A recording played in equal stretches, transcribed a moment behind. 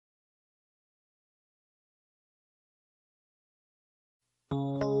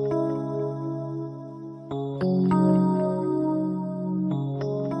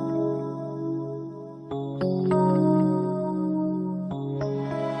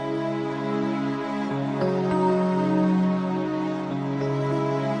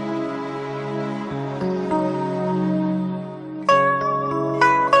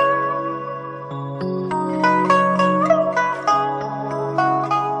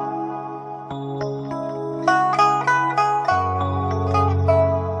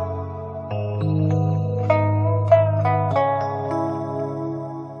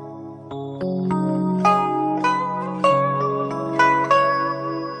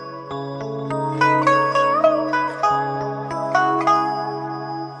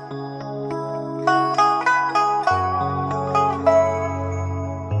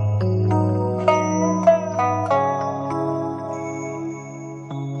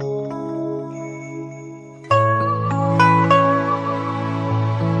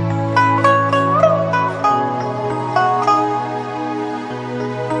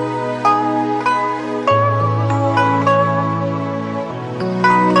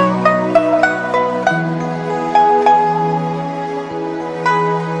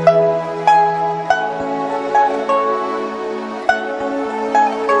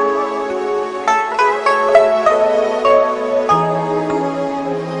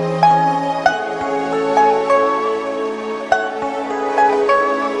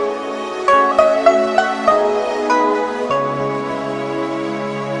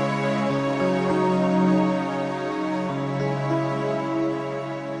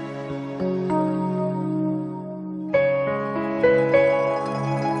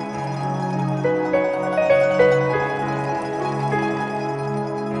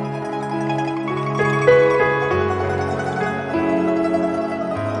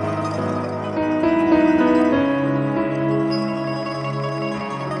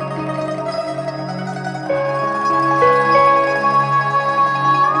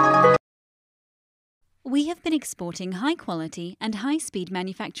We have been exporting high-quality and high-speed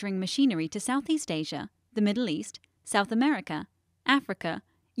manufacturing machinery to Southeast Asia, the Middle East, South America, Africa,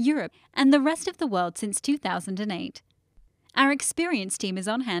 Europe, and the rest of the world since 2008. Our experienced team is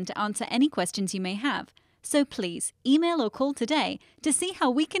on hand to answer any questions you may have, so please email or call today to see how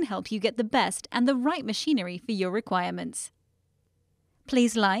we can help you get the best and the right machinery for your requirements.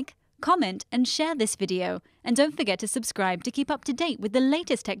 Please like, comment, and share this video, and don't forget to subscribe to keep up to date with the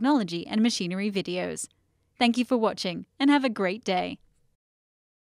latest technology and machinery videos. Thank you for watching, and have a great day.